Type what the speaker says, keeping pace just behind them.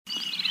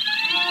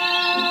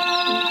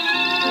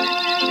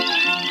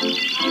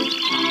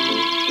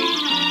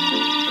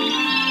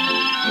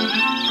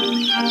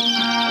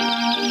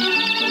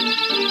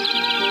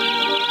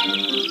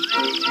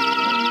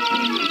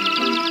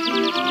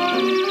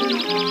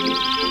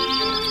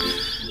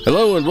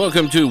Hello and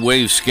welcome to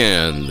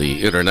Wavescan,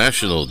 the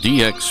international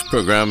DX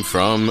program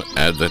from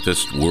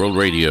Adventist World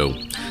Radio.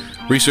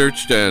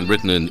 Researched and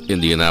written in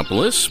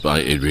Indianapolis by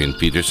Adrian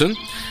Peterson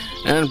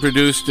and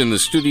produced in the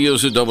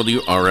studios of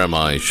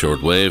WRMI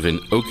Shortwave in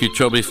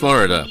Okeechobee,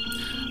 Florida.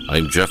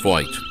 I'm Jeff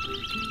White.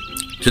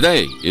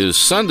 Today is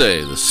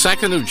Sunday, the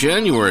 2nd of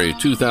January,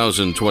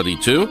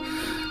 2022.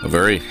 A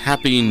very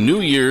happy new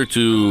year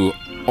to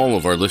all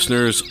of our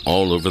listeners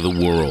all over the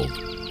world.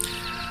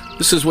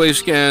 This is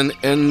Wavescan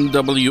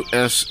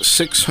NWS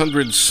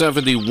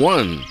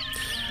 671.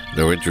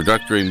 Our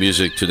introductory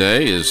music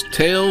today is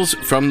Tales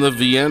from the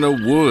Vienna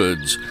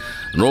Woods,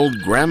 an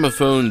old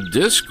gramophone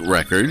disc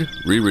record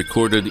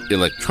re-recorded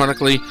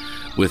electronically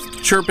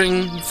with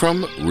chirping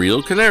from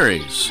real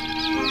canaries.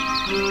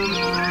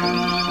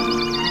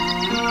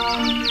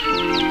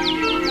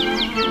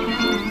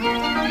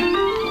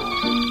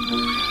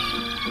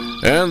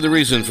 And the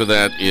reason for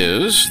that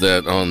is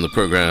that on the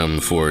program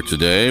for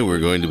today, we're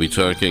going to be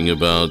talking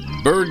about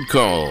bird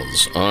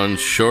calls on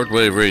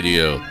shortwave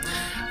radio,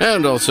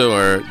 and also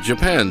our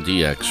Japan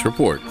DX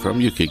report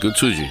from Yukiko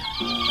Tsuji.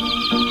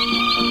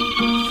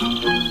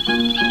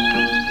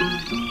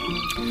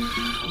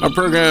 Our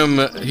program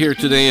here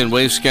today in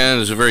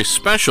Wavescan is a very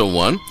special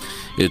one.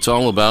 It's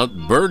all about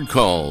bird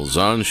calls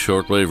on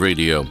shortwave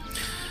radio.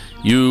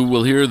 You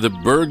will hear the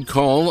bird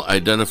call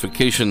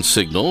identification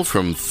signal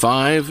from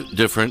 5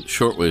 different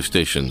shortwave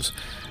stations,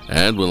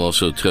 and we'll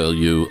also tell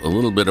you a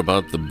little bit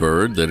about the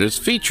bird that is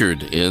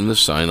featured in the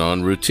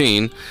sign-on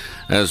routine,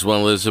 as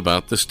well as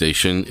about the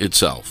station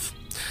itself.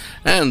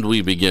 And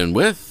we begin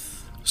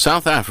with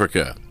South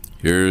Africa.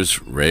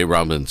 Here's Ray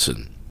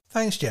Robinson.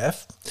 Thanks,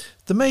 Jeff.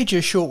 The major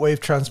shortwave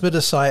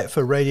transmitter site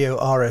for Radio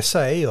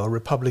RSA, or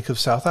Republic of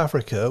South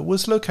Africa,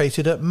 was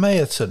located at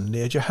Meyerton,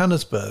 near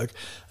Johannesburg,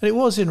 and it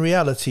was in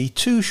reality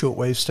 2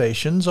 shortwave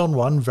stations on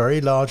one very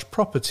large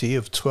property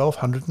of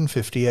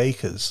 1,250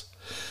 acres.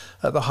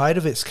 At the height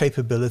of its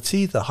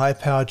capability, the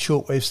high-powered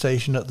shortwave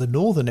station at the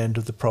northern end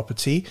of the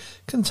property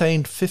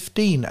contained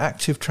 15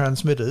 active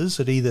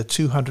transmitters at either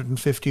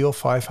 250 or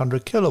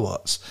 500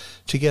 kilowatts,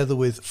 together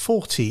with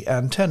 40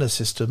 antenna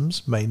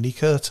systems, mainly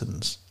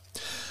curtains.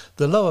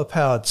 The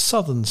lower-powered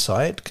southern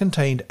site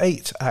contained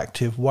 8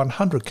 active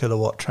 100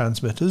 kilowatt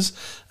transmitters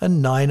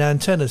and 9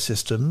 antenna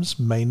systems,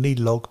 mainly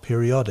log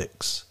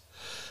periodics.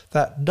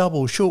 That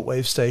double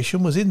shortwave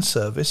station was in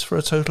service for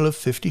a total of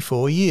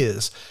 54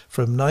 years,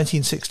 from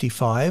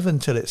 1965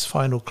 until its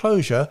final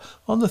closure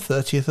on the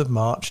 30th of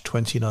March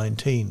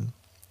 2019.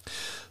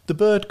 The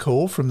bird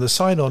call from the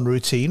sign-on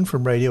routine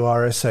from Radio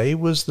RSA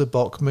was the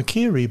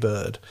Bok-Makeri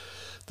bird.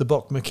 The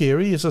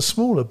Bok-Makeri is a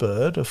smaller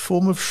bird, a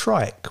form of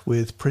shrike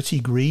with pretty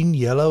green,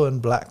 yellow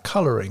and black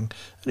colouring,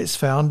 and it's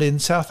found in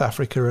South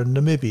Africa and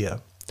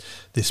Namibia.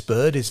 This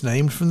bird is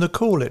named from the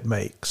call it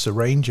makes, a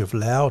range of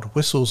loud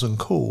whistles and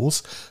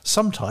calls,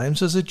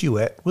 sometimes as a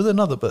duet with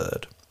another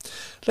bird.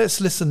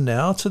 Let's listen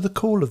now to the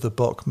call of the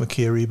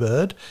Bok-Makeri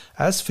bird,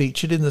 as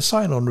featured in the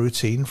sign-on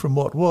routine from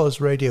what was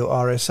Radio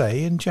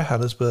RSA in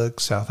Johannesburg,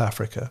 South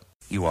Africa.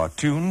 You are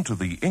tuned to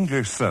the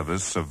English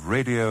service of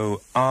Radio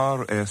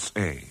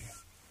RSA.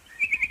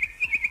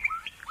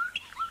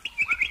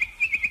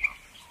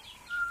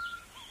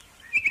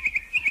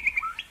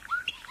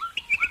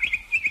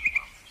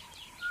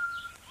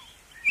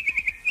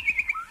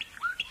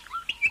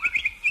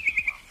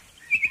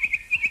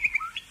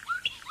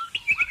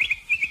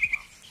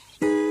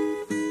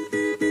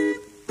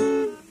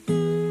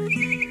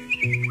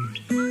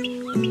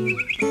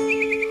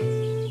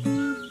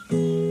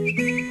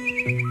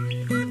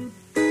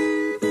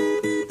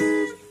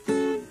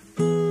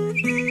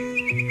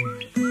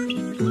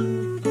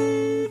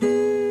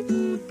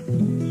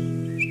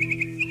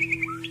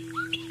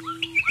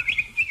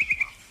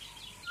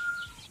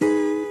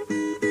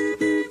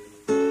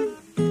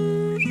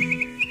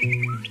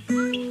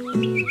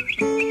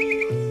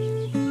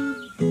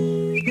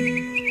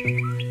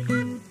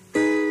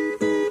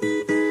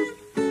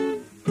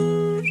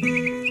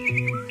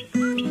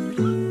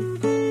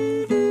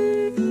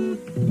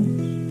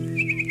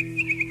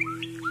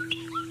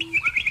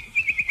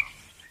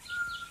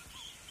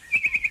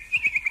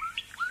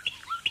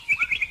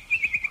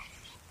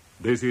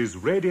 This is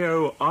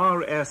Radio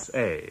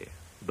RSA,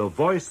 the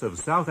voice of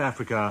South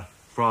Africa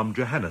from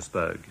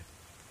Johannesburg.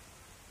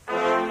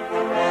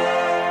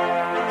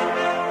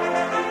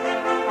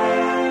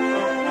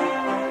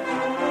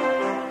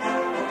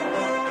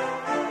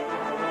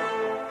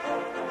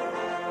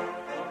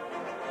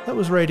 That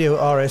was Radio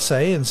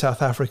RSA in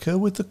South Africa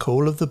with the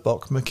call of the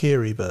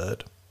Bok-Makeri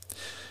bird.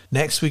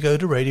 Next we go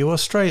to Radio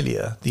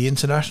Australia, the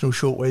international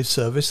shortwave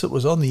service that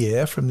was on the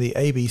air from the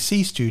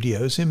ABC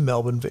studios in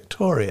Melbourne,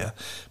 Victoria,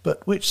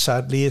 but which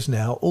sadly is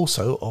now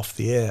also off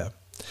the air.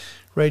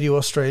 Radio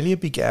Australia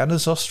began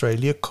as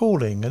Australia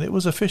Calling, and it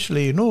was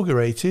officially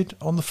inaugurated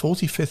on the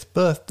 45th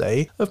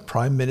birthday of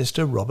Prime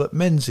Minister Robert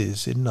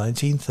Menzies in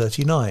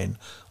 1939,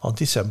 on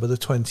December the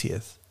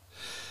 20th.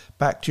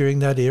 Back during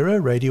that era,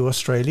 Radio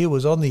Australia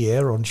was on the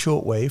air on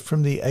shortwave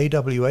from the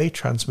AWA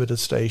transmitter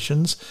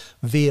stations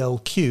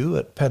VLQ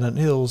at Pennant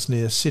Hills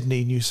near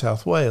Sydney, New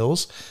South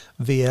Wales,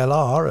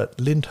 VLR at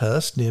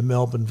Lyndhurst near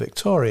Melbourne,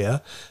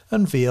 Victoria,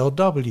 and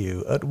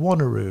VLW at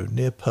Wanneroo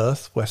near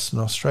Perth, Western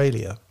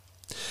Australia.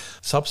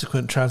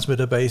 Subsequent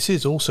transmitter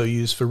bases also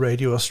used for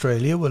Radio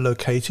Australia were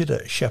located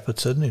at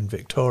Shepparton in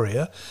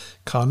Victoria,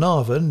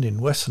 Carnarvon in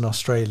Western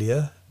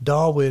Australia,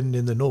 Darwin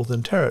in the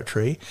Northern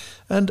Territory,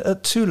 and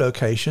at 2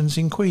 locations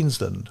in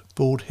Queensland,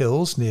 Bald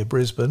Hills near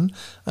Brisbane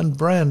and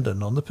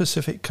Brandon on the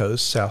Pacific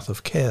coast south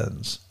of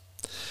Cairns.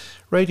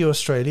 Radio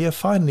Australia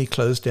finally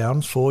closed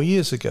down 4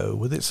 years ago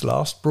with its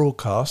last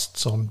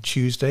broadcasts on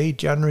Tuesday,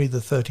 January the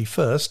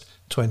 31st,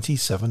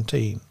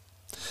 2017.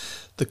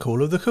 The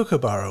Call of the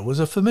Kookaburra was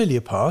a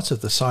familiar part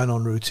of the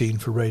sign-on routine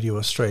for Radio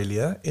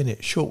Australia in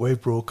its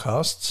shortwave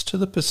broadcasts to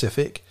the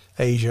Pacific,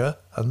 Asia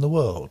and the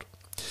world.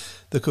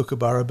 The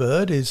kookaburra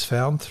bird is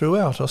found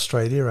throughout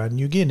Australia and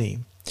New Guinea.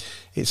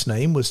 Its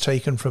name was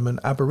taken from an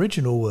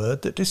Aboriginal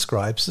word that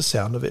describes the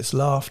sound of its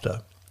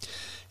laughter.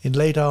 In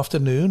late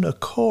afternoon, a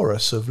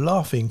chorus of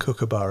laughing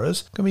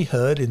kookaburras can be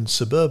heard in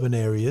suburban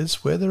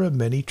areas where there are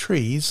many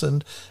trees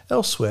and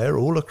elsewhere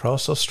all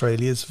across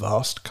Australia's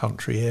vast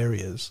country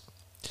areas.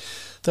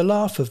 The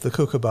laugh of the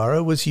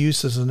kookaburra was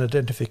used as an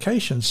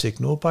identification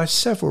signal by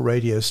several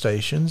radio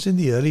stations in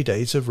the early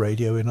days of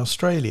radio in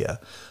Australia,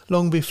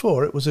 long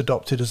before it was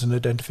adopted as an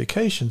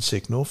identification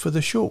signal for the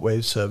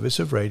shortwave service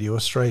of Radio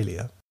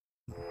Australia.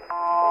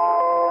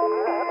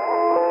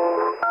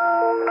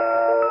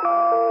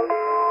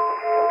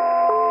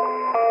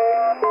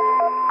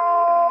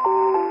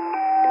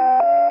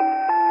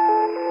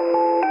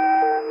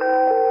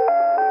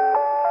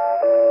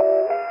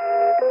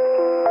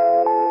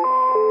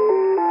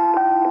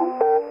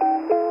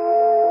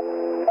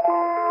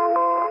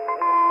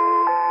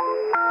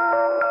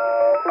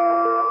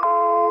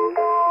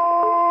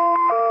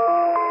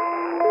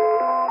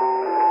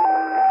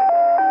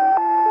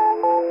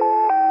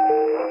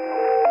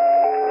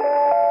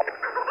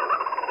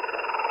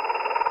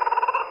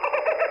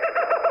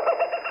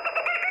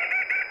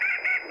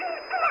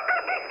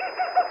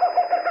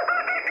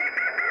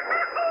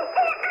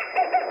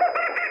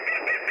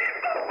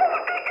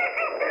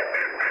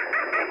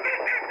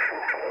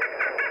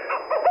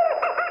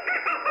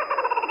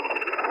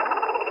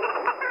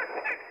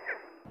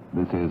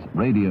 This is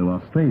Radio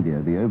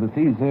Australia, the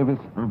overseas service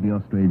of the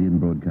Australian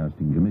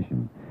Broadcasting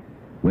Commission.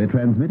 We're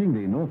transmitting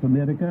the North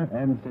America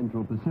and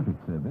Central Pacific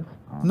service.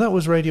 And that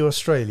was Radio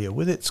Australia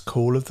with its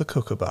Call of the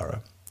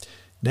Kookaburra.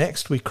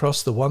 Next, we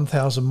cross the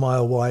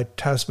 1,000-mile-wide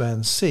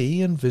Tasman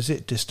Sea and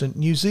visit distant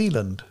New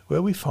Zealand,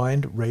 where we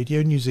find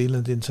Radio New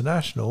Zealand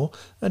International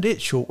and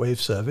its shortwave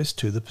service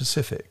to the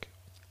Pacific.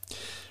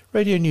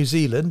 Radio New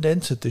Zealand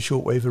entered the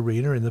shortwave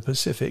arena in the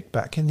Pacific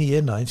back in the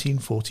year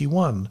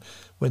 1941,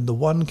 when the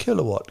 1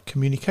 kilowatt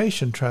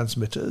communication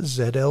transmitter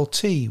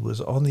ZLT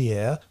was on the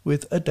air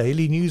with a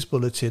daily news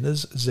bulletin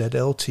as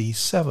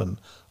ZLT7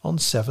 on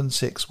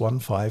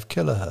 7615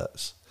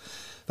 kHz.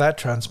 That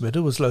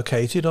transmitter was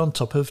located on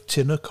top of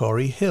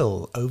Tinnacorry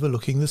Hill,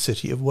 overlooking the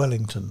city of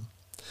Wellington.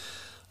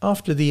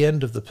 After the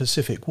end of the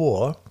Pacific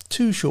War,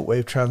 2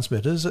 shortwave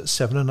transmitters at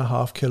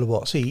 7.5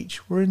 kilowatts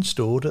each were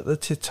installed at the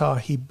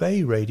Titahi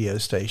Bay radio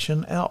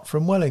station out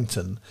from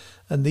Wellington,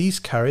 and these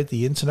carried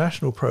the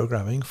international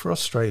programming for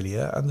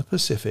Australia and the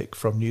Pacific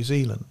from New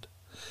Zealand.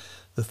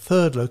 The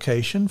third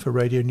location for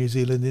Radio New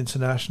Zealand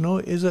International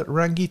is at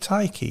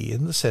Rangitaiki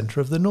in the centre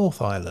of the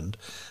North Island,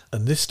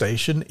 and this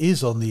station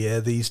is on the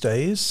air these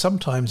days,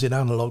 sometimes in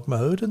analogue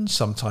mode and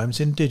sometimes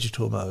in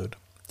digital mode.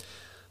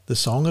 The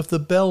song of the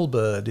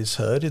bellbird is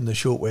heard in the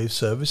shortwave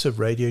service of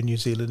Radio New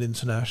Zealand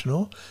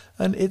International,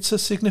 and it's a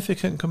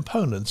significant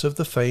component of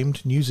the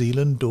famed New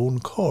Zealand Dawn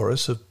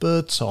chorus of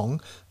birdsong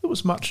that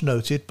was much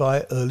noted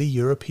by early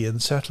European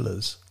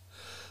settlers.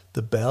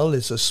 The bell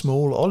is a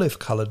small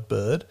olive-coloured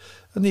bird,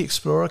 and the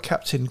explorer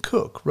Captain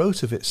Cook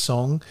wrote of its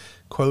song,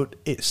 quote,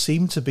 "It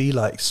seemed to be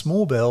like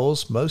small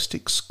bells most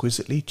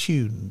exquisitely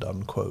tuned,"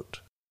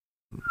 unquote.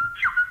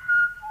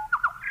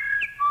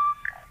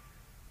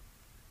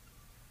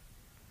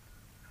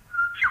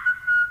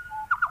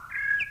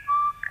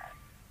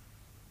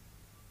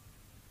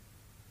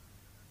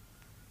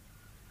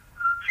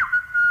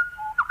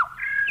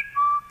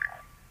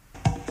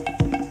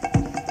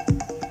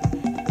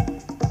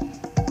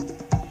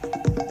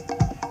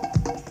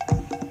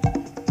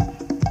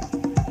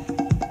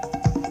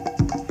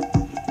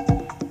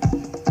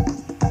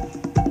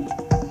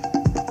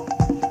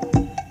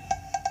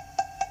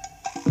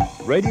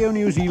 Radio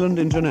New Zealand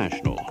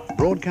International,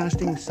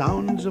 broadcasting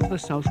sounds of the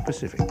South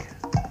Pacific.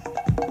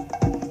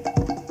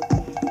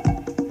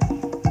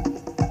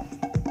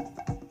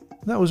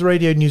 That was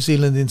Radio New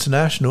Zealand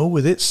International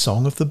with its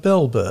Song of the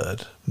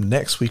Bellbird.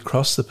 Next we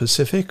cross the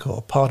Pacific,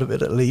 or part of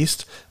it at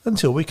least,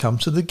 until we come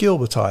to the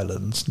Gilbert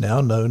Islands,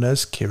 now known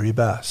as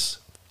Kiribati.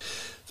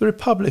 The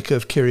Republic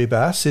of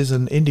Kiribati is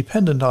an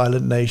independent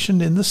island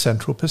nation in the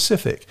Central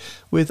Pacific,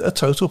 with a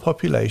total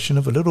population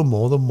of a little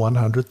more than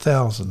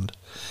 100,000.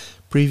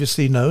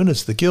 Previously known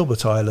as the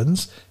Gilbert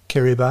Islands,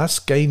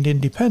 Kiribati gained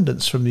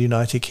independence from the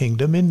United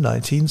Kingdom in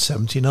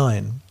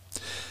 1979.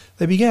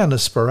 They began a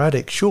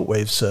sporadic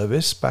shortwave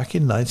service back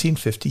in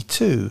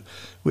 1952,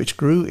 which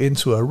grew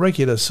into a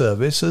regular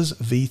service as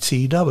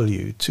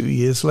VTW 2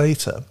 years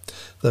later,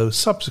 though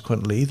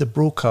subsequently the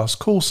broadcast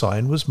call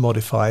sign was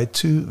modified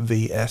to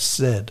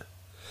VSZ.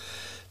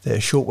 Their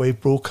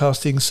shortwave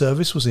broadcasting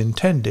service was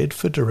intended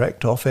for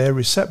direct off-air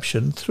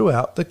reception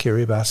throughout the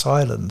Kiribati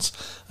Islands,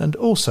 and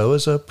also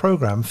as a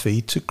program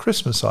feed to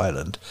Christmas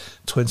Island,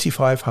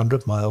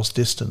 2,500 miles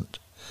distant.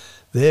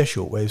 Their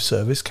shortwave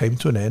service came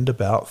to an end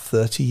about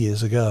 30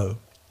 years ago.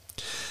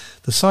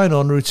 The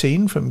sign-on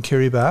routine from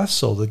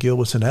Kiribati or the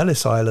Gilbert and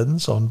Ellice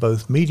Islands on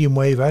both medium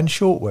wave and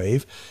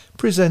shortwave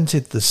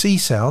presented the sea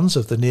sounds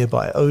of the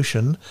nearby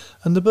ocean,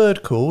 and the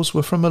bird calls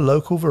were from a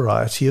local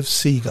variety of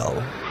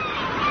seagull.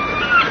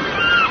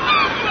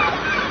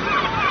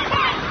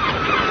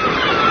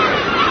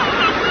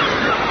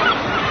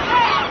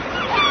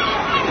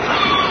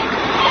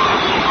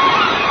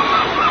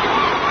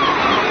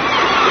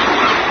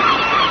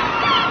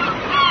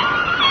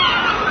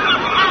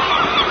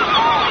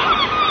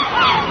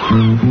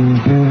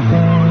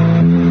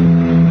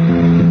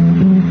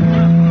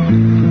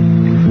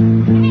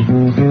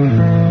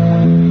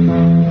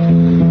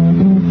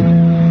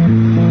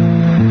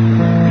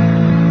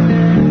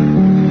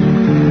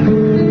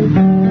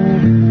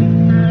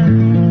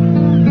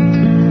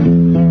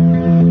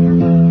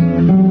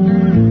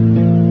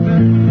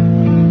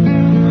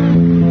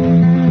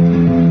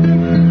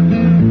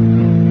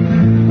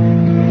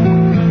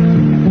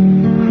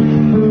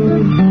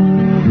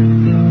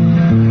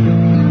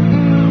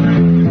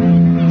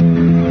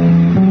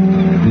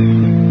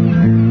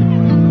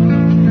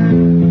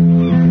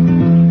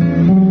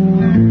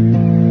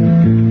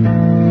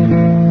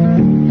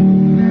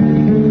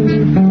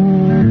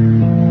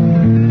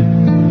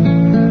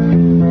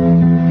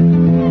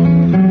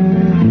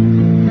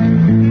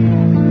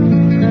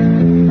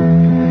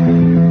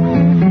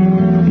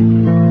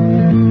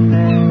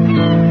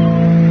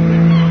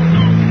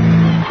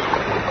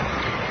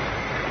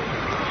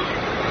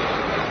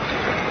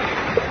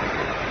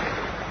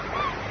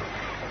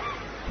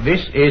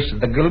 This is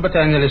the Gilbert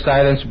and Ellice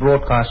Islands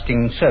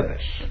Broadcasting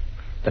Service.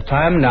 The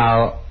time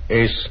now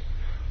is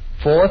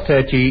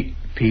 4:30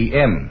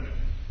 p.m.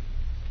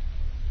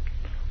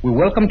 We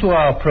welcome to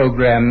our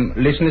program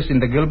listeners in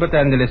the Gilbert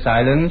and Ellice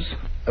Islands,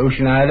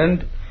 Ocean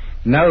Island,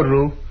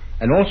 Nauru,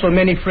 and also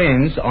many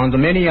friends on the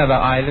many other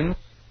islands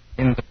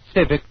in the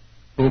Pacific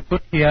who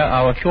could hear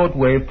our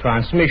shortwave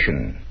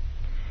transmission.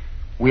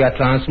 We are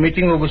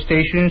transmitting over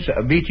stations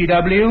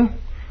VTW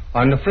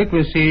on the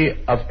frequency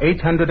of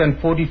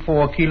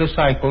 844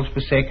 kilocycles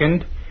per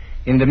second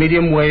in the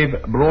medium wave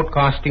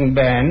broadcasting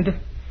band,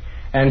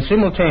 and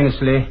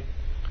simultaneously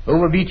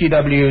over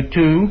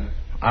VTW2,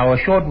 our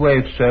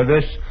shortwave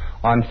service,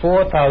 on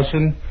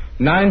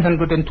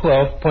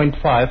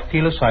 4,912.5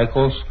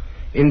 kilocycles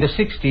in the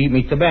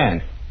 60-meter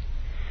band.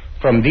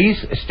 From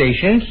these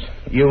stations,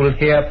 you will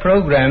hear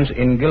programs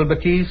in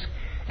Gilbertese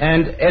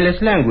and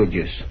Ellice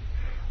languages.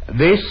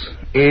 This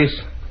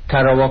is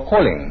Tarawa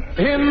calling.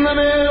 In the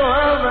middle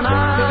of an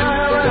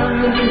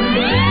island,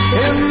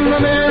 in the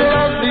middle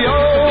of the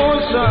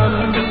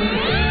ocean,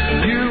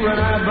 you and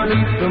I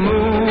beneath the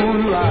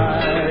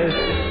moonlight,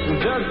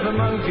 just the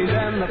monkeys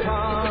and the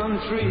palm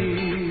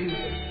trees.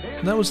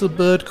 And that was the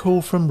bird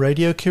call from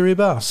Radio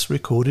Kiribati,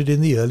 recorded in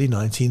the early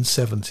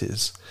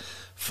 1970s.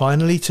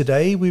 Finally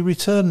today we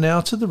return now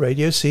to the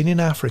radio scene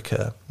in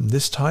Africa,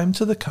 this time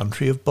to the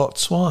country of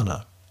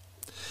Botswana.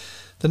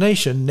 The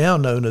nation, now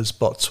known as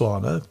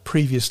Botswana,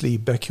 previously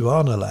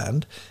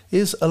Bechuanaland,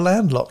 is a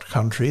landlocked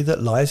country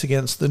that lies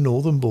against the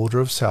northern border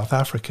of South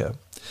Africa.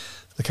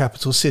 The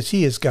capital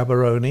city is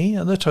Gaborone,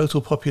 and the total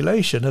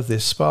population of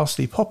this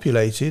sparsely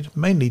populated,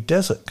 mainly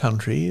desert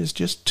country is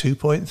just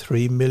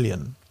 2.3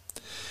 million.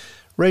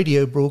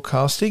 Radio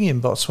broadcasting in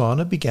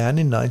Botswana began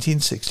in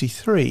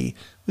 1963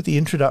 with the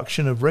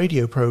introduction of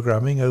radio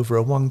programming over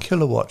a 1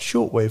 kilowatt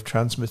shortwave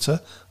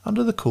transmitter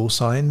under the call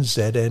sign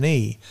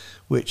ZNE,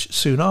 which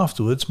soon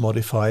afterwards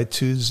modified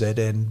to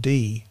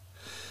ZND.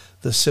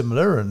 The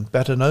similar and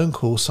better known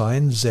call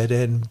sign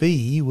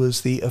ZNB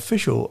was the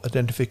official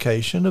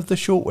identification of the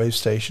shortwave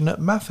station at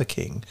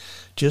Mafeking,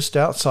 just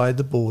outside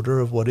the border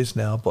of what is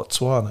now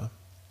Botswana.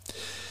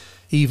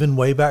 Even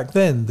way back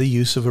then, the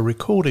use of a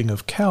recording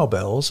of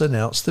cowbells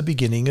announced the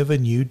beginning of a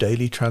new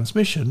daily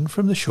transmission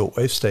from the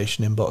shortwave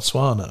station in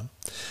Botswana.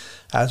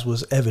 As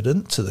was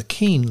evident to the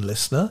keen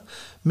listener,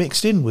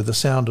 mixed in with the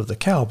sound of the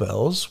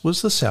cowbells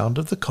was the sound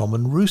of the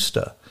common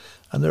rooster,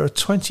 and there are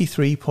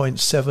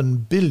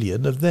 23.7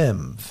 billion of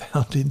them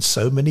found in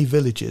so many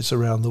villages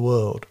around the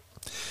world.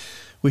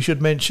 We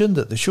should mention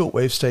that the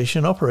shortwave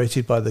station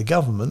operated by the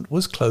government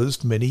was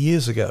closed many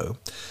years ago.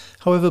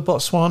 However,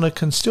 Botswana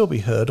can still be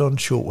heard on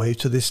shortwave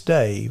to this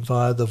day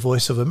via the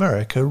Voice of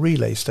America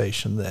relay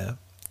station there.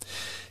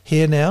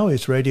 Here now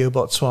is Radio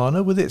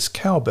Botswana with its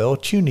cowbell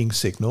tuning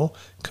signal,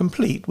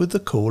 complete with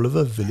the call of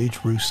a village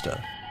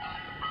rooster.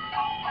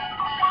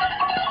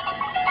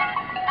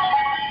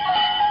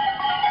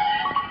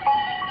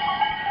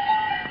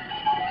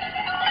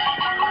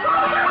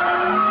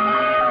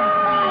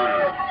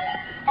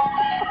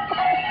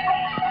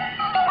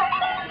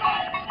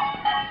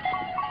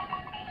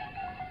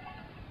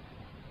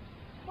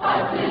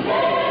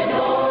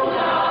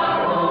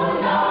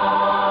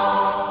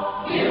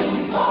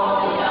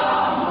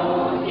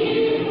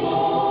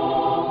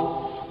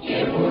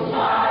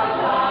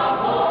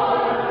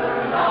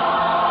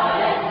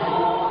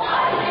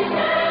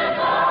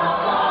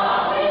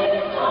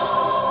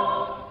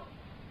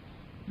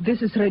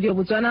 This is Radio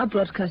Botswana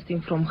broadcasting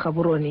from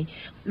Gaborone.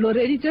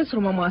 Loreditse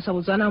sroma moasa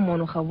Botswana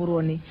mono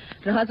Gaborone.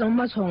 Re ga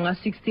tsama matshonga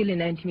 60 le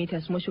 90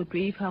 meters mo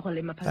shortwave ha go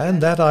le maphata.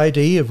 And that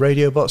ID of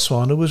Radio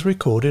Botswana was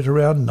recorded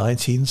around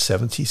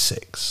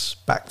 1976.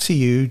 Back to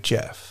you,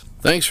 Jeff.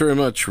 Thanks very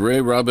much, Ray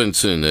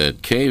Robinson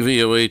at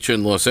KVOH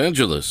in Los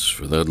Angeles,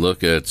 for that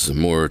look at some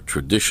more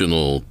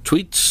traditional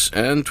tweets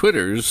and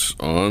Twitters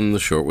on the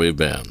shortwave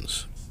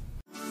bands.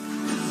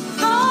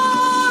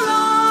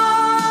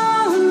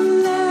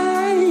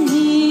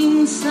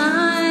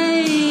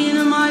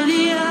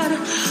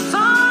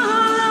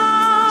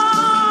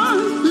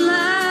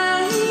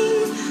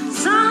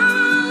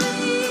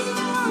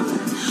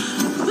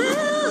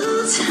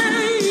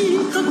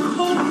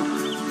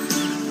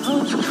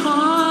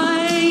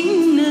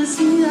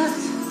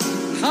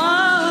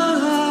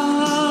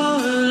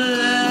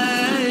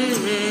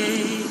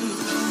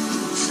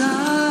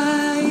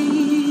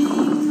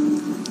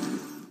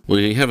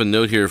 We have a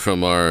note here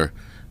from our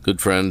good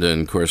friend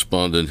and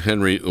correspondent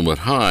Henry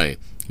Umahai,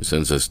 who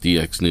sends us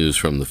DX news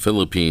from the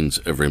Philippines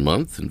every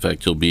month. In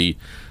fact, he'll be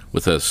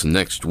with us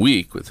next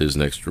week with his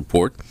next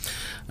report.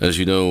 As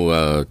you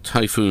know,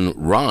 Typhoon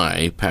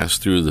Rai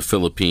passed through the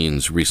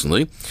Philippines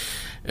recently,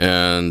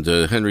 and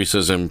Henry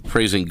says, I'm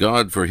praising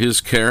God for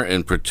his care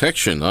and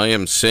protection. I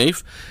am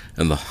safe,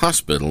 and the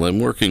hospital I'm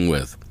working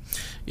with.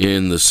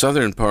 In the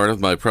southern part of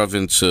my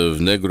province of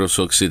Negros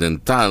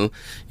Occidental,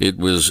 it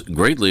was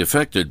greatly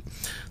affected.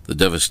 The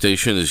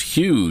devastation is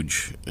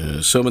huge.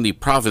 So many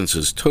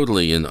provinces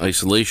totally in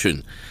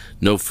isolation.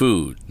 No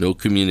food, no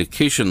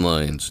communication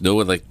lines, no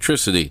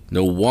electricity,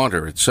 no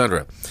water,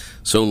 etc.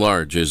 So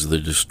large is the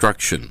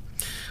destruction.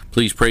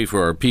 Please pray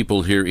for our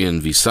people here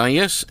in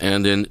Visayas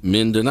and in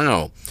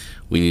Mindanao.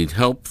 We need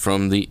help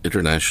from the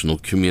international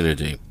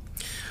community.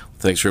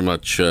 Thanks very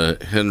much,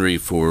 Henry,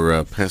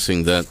 for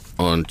passing that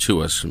on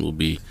to us. And we'll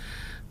be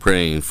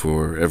praying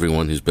for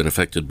everyone who's been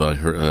affected by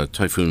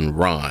Typhoon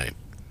Rai.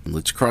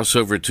 Let's cross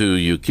over to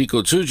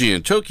Yukiko Tsuji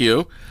in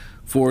Tokyo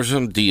for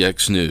some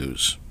DX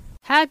news.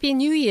 Happy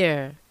New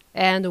Year,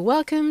 and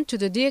welcome to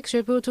the DX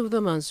Report of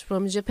the Month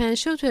from Japan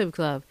Shortwave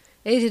Club,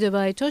 edited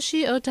by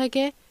Toshi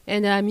Otake,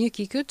 and I'm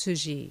Yukiko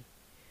Tsuji.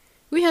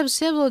 We have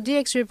several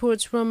DX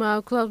reports from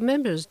our club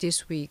members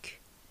this week.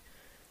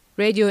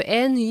 Radio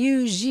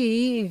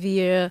NUG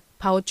via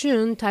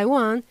Baochun,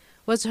 Taiwan,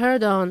 was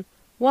heard on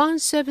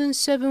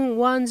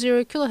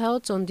 17710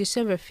 kHz on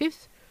December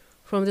 5th,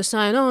 from the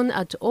sign-on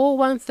at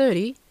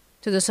 0130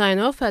 to the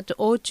sign-off at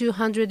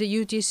 0200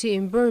 UTC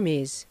in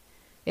Burmese.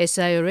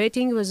 SIO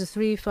rating was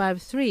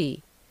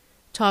 353.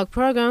 Talk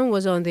program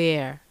was on the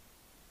air.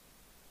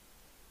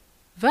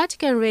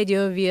 Vatican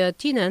Radio via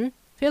Tainan,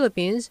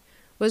 Philippines,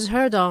 was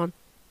heard on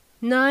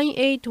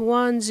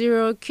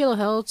 9810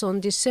 kHz on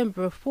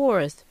December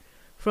 4th,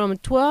 from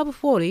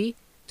 1240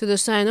 to the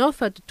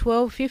sign-off at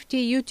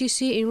 1250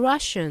 UTC in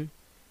Russian.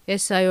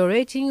 SIO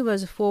rating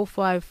was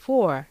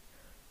 454.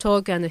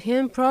 Talk and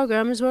hymn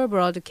programs were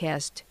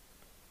broadcast.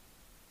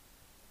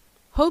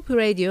 Hope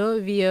Radio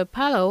via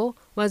Palau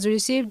was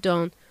received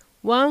on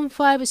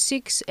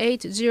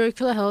 15680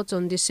 kHz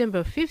on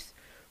December 5th,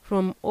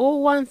 from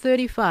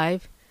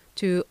 0135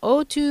 to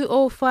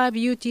 0205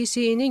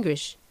 UTC in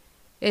English.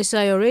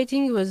 SIO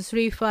rating was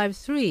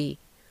 353.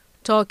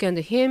 Talk and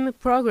hymn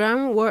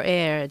program were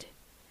aired.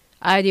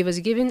 ID was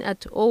given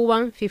at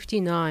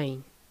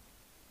 0159.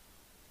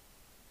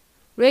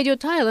 Radio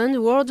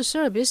Thailand World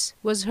Service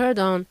was heard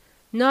on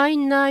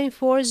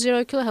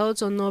 9940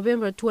 kHz on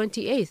November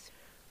 28th,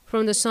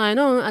 from the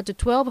sign-on at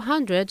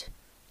 1200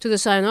 to the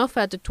sign-off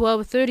at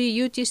 1230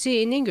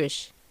 UTC in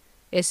English.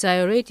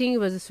 SIO rating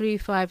was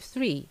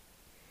 353.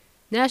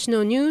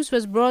 National news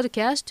was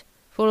broadcast,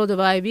 followed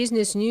by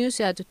business news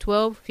at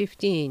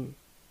 12:15.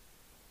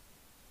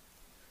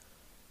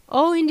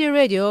 All India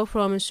Radio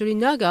from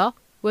Srinagar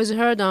was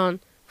heard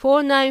on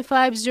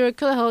 4950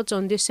 kHz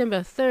on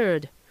December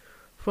 3rd,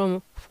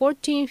 from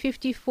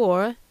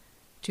 1454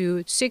 to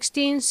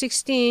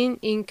 1616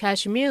 in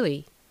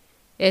Kashmiri.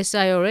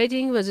 SIO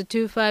rating was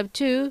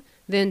 252,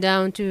 then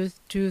down to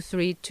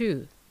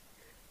 232.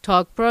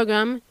 Talk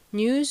program,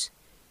 news,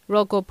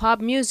 local pop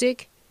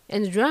music,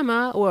 and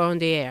drama were on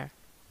the air.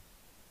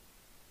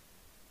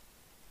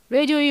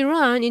 Radio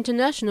Iran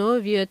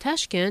International via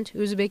Tashkent,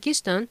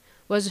 Uzbekistan,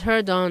 was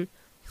heard on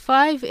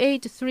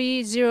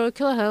 5830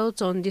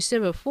 kHz on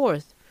December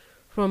 4th,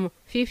 from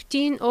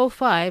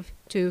 1505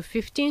 to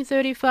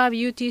 1535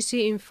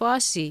 UTC in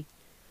Farsi.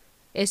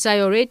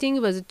 SIO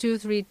rating was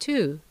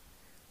 232.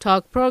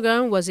 Talk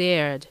program was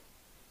aired.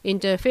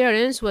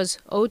 Interference was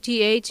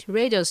OTH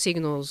radio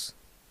signals.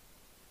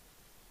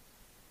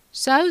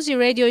 Saudi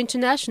Radio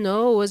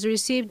International was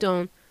received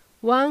on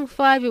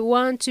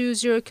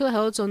 15120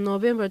 kHz on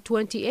November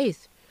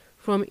 28th,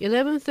 from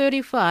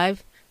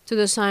 1135 to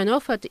the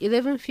sign-off at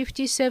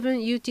 1157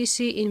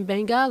 UTC in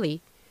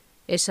Bengali.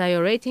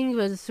 SIO rating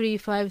was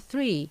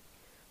 353.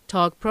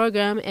 Talk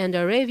program and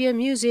Arabian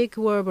music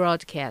were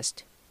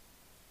broadcast.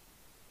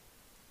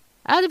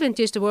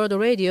 Adventist World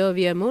Radio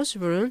via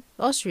Moosbrunn,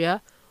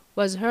 Austria,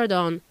 was heard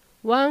on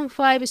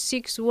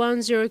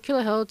 15610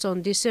 kHz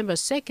on December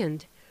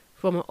 2nd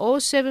from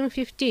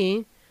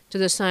 0715 to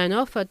the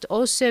sign-off at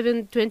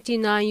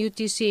 0729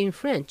 UTC in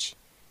French.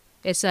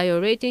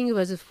 SIO rating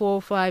was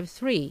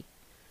 453.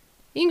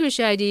 English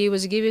ID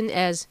was given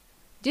as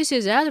This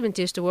is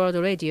Adventist World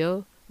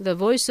Radio, the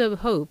Voice of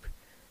Hope,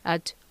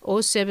 at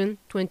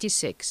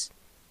 0726.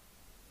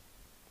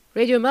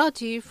 Radio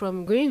Multi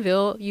from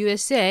Greenville,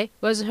 USA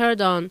was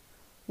heard on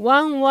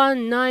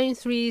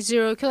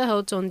 11930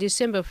 kHz on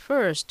December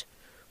 1st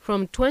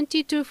from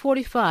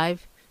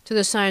 2245 to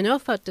the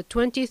sign-off at the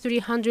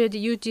 2300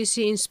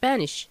 UTC in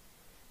Spanish.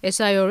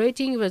 SIO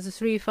rating was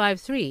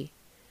 353.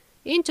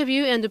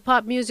 Interview and the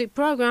pop music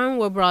program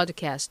were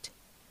broadcast.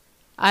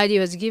 ID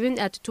was given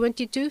at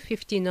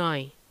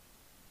 2259.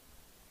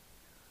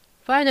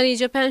 Finally,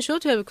 Japan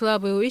Shortwave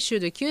Club will issue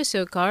the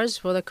QSL cards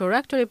for the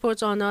correct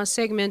reports on our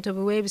segment of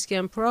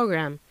Wavescan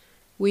program.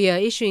 We are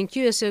issuing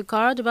QSL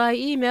card by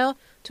email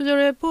to the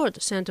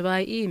report sent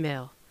by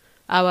email.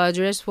 Our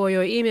address for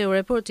your email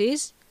report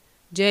is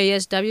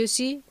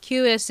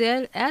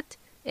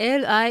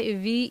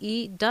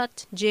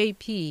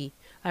jswcqsl@live.jp.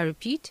 I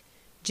repeat,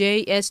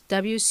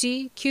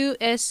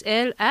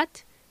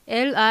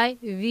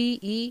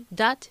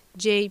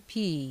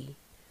 jswcqsl@live.jp.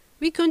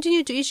 We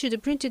continue to issue the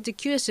printed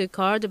QSL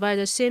card by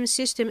the same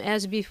system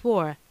as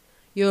before.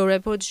 Your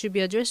report should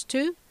be addressed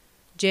to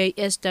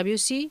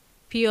JSWC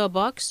PO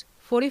Box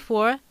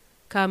 44,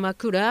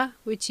 Kamakura,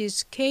 which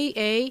is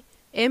KAMAKURA,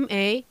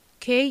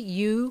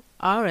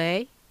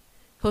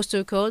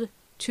 postal code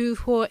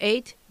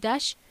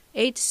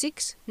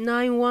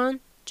 248-8691,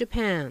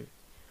 Japan.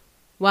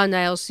 $1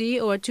 ILC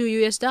or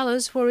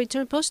 $2 for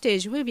return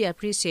postage will be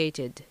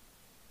appreciated.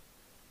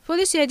 For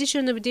this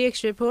edition of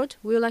DX Report,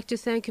 we would like to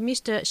thank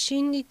Mr.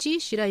 Shinichi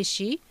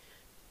Shiraishi,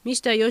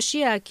 Mr.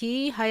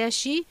 Yoshiaki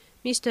Hayashi,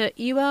 Mr.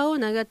 Iwao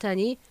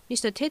Nagatani,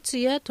 Mr.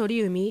 Tetsuya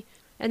Toriumi,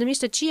 and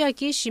Mr.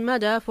 Chiaki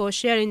Shimada for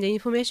sharing the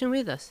information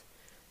with us.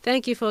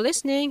 Thank you for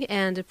listening,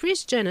 and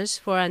please join us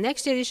for our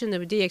next edition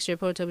of DX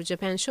Report of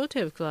Japan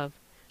Shortwave Club.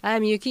 I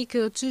am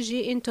Yukiko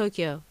Tsuji in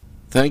Tokyo.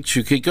 Thanks,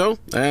 Yukiko,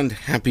 and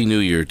Happy New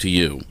Year to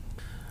you.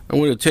 I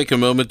want to take a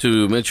moment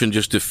to mention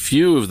just a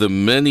few of the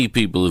many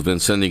people who've been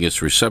sending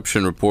us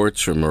reception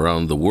reports from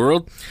around the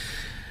world.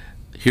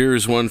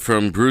 Here's one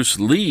from Bruce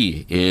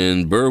Lee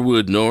in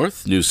Burwood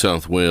North, New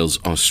South Wales,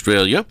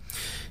 Australia.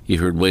 He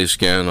heard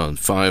Wavescan on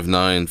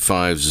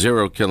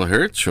 5950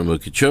 kHz from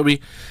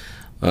Okeechobee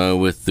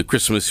with the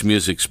Christmas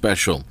music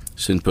special,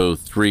 SINPO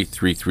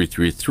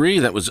 33333.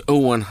 That was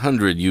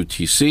 0100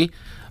 UTC.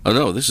 Oh,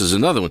 no, this is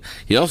another one.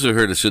 He also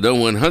heard us at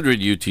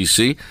 0100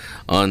 UTC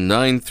on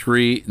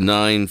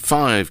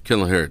 9395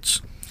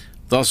 kHz.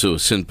 It's also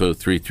SINPO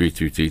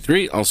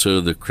 33333, also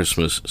the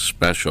Christmas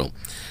special.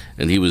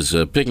 And he was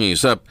picking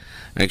us up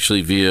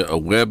actually via a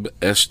web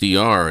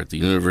SDR at the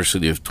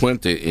University of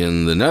Twente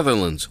in the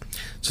Netherlands.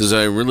 Says,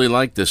 I really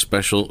like this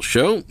special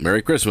show.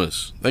 Merry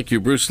Christmas. Thank you,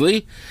 Bruce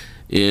Lee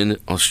in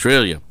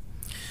Australia.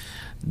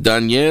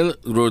 Daniel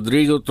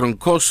Rodrigo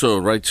Troncoso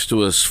writes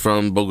to us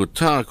from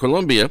Bogota,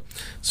 Colombia,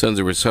 sends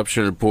a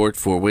reception report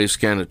for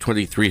Wavescan at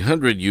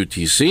 2300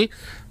 UTC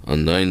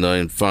on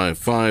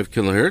 9955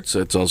 kHz.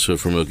 That's also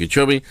from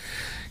Okeechobee.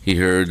 He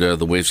heard the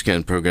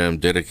Wavescan program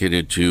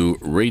dedicated to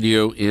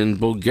radio in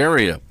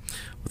Bulgaria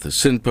with a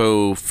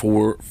SINPO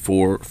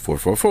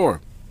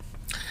 44444.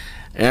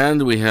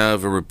 And we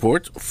have a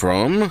report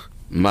from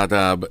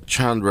Madhab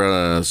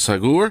Chandra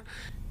Sagur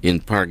in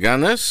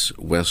Parganas,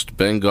 West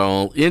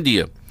Bengal,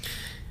 India,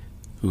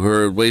 who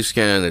heard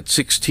Wavescan at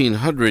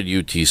 1600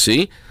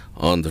 UTC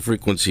on the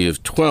frequency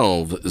of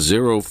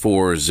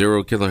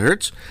 12040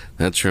 kHz.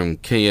 That's from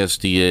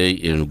KSDA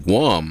in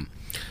Guam.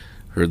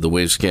 Heard the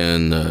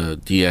Wavescan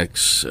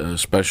DX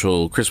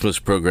special Christmas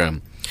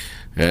program.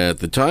 At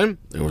the time,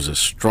 there was a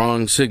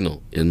strong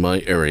signal in my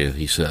area,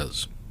 he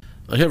says.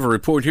 I have a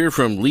report here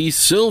from Lee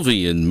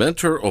Sylvie in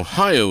Mentor,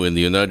 Ohio in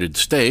the United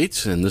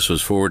States, and this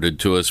was forwarded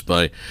to us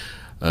by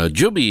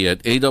Juby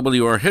at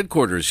AWR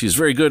headquarters. He's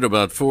very good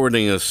about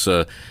forwarding us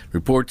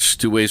reports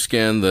to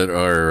Wavescan that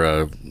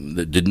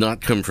did not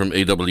come from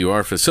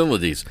AWR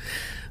facilities.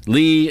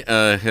 Lee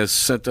has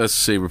sent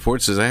us a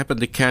report. Says, I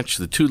happened to catch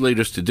the two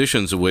latest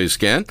editions of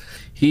Wavescan.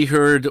 He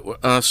heard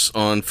us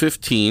on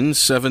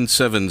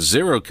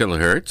 15770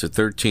 kHz at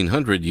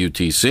 1300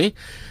 UTC.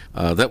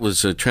 That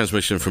was a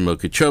transmission from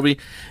Okeechobee,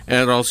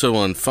 and also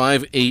on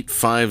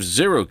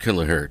 5850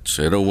 kHz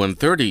at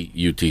 0130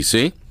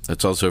 UTC.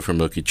 That's also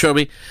from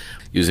Okeechobee,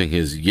 using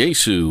his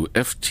Yaesu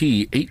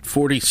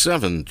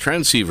FT847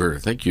 transceiver.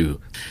 Thank you.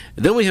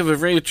 And then we have a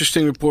very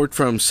interesting report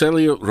from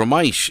Celio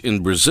Romais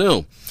in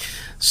Brazil.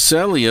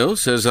 Celio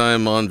says,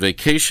 I'm on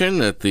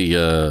vacation at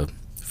the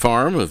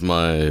farm of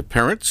my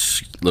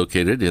parents,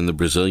 located in the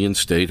Brazilian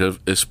state of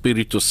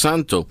Espírito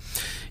Santo,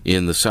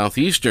 in the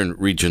southeastern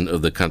region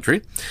of the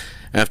country.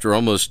 After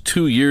almost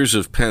 2 years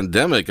of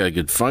pandemic, I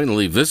could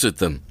finally visit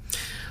them.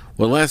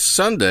 Well, last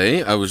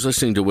Sunday, I was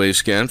listening to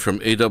Wavescan from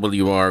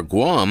AWR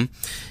Guam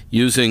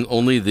using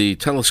only the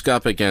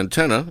telescopic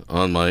antenna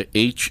on my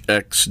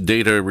HX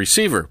data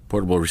receiver,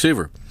 portable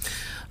receiver.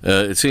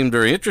 It seemed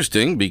very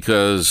interesting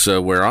because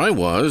where I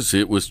was,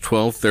 it was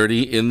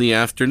 12:30 in the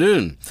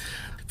afternoon.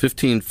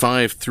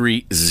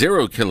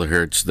 15530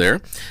 kilohertz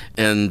there.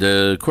 And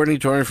according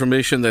to our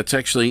information, that's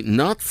actually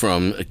not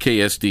from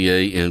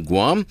KSDA in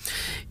Guam.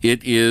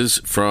 It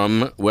is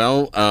from,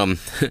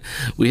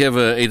 we have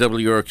a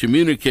AWR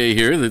communique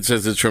here that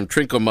says it's from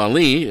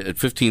Trincomalee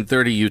at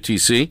 1530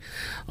 UTC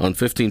on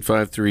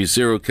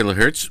 15530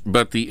 kilohertz,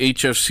 but the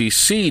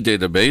HFCC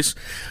database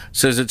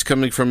says it's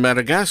coming from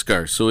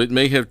Madagascar, so it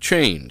may have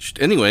changed.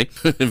 Anyway,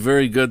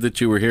 very good that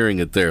you were hearing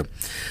it there.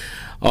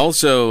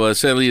 Also,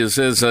 Celia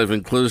says I've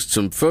enclosed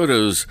some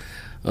photos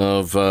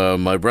of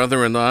my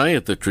brother and I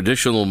at the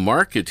traditional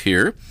market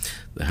here,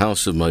 the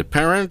house of my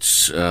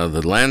parents,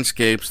 the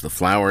landscapes, the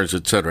flowers,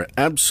 etc.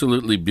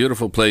 Absolutely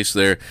beautiful place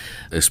there,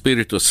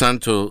 Espírito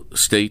Santo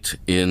state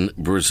in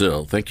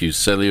Brazil. Thank you,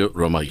 Celia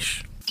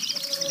Romais.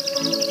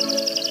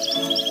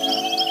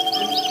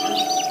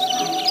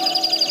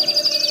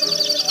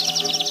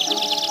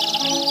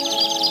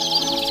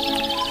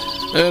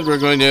 And we're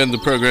going to end the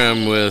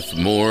program with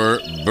more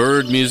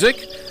bird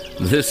music.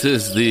 This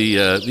is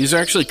these are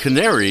actually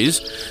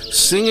canaries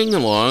singing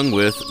along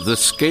with the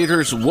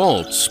Skater's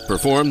Waltz,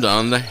 performed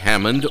on the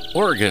Hammond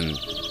organ.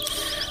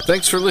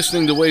 Thanks for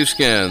listening to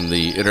Wavescan,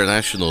 the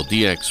international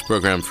DX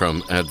program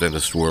from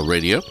Adventist World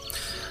Radio,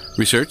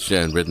 researched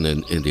and written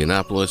in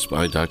Indianapolis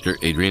by Dr.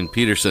 Adrian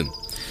Peterson.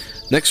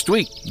 Next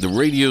week, the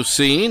radio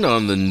scene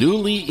on the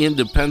newly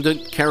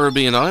independent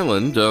Caribbean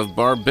island of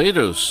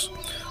Barbados.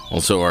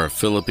 Also, our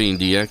Philippine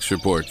DX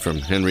report from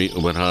Henry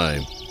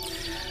Umatai.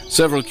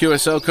 Several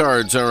QSL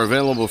cards are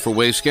available for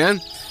Wavescan.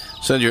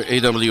 Send your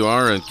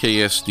AWR and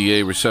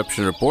KSDA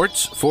reception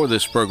reports for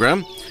this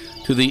program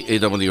to the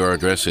AWR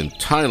address in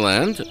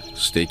Thailand.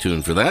 Stay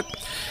tuned for that.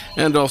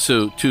 And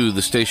also to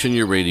the station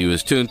your radio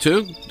is tuned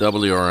to,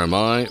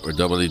 WRMI or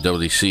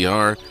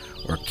WWCR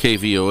or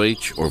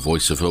KVOH or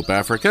Voice of Hope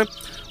Africa,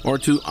 or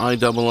to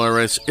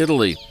IRRS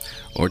Italy,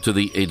 or to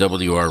the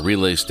AWR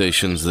relay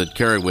stations that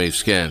carry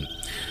Wavescan.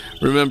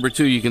 Remember,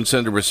 too, you can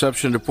send a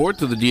reception report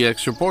to the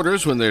DX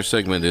reporters when their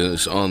segment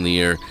is on the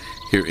air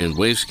here in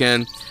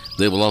Wavescan.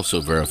 They will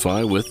also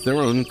verify with their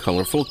own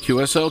colorful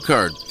QSL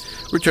card.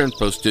 Return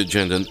postage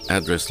and an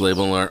address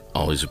label are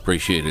always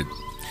appreciated.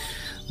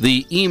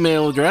 The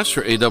email address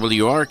for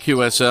AWR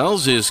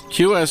QSLs is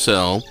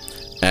qsl@awr.org.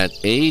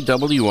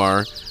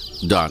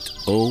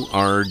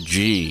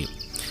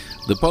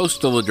 The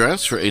postal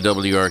address for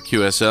AWR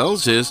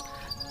QSLs is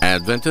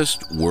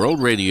Adventist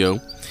World Radio,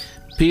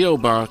 P.O.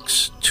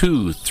 Box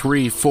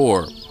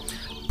 234,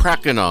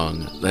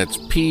 Prakanong, that's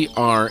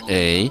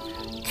Prakanong,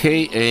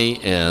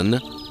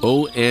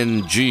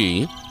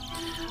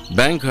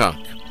 Bangkok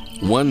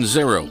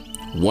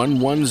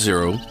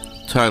 10110,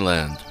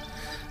 Thailand.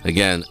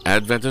 Again,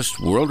 Adventist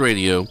World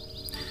Radio,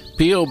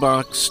 P.O.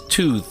 Box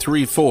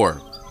 234,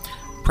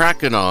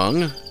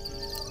 Prakanong,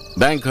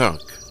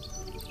 Bangkok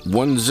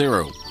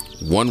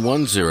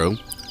 10110,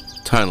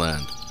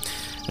 Thailand.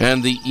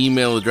 And the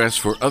email address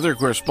for other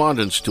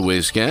correspondence to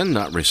Wavescan,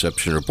 not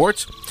reception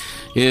reports,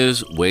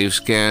 is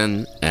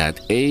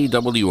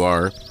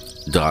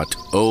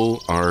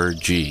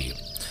wavescan@awr.org.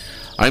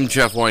 I'm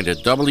Jeff White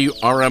at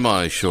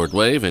WRMI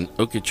Shortwave in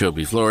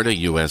Okeechobee, Florida,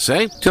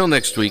 USA. Till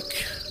next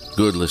week,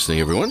 good listening,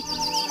 everyone.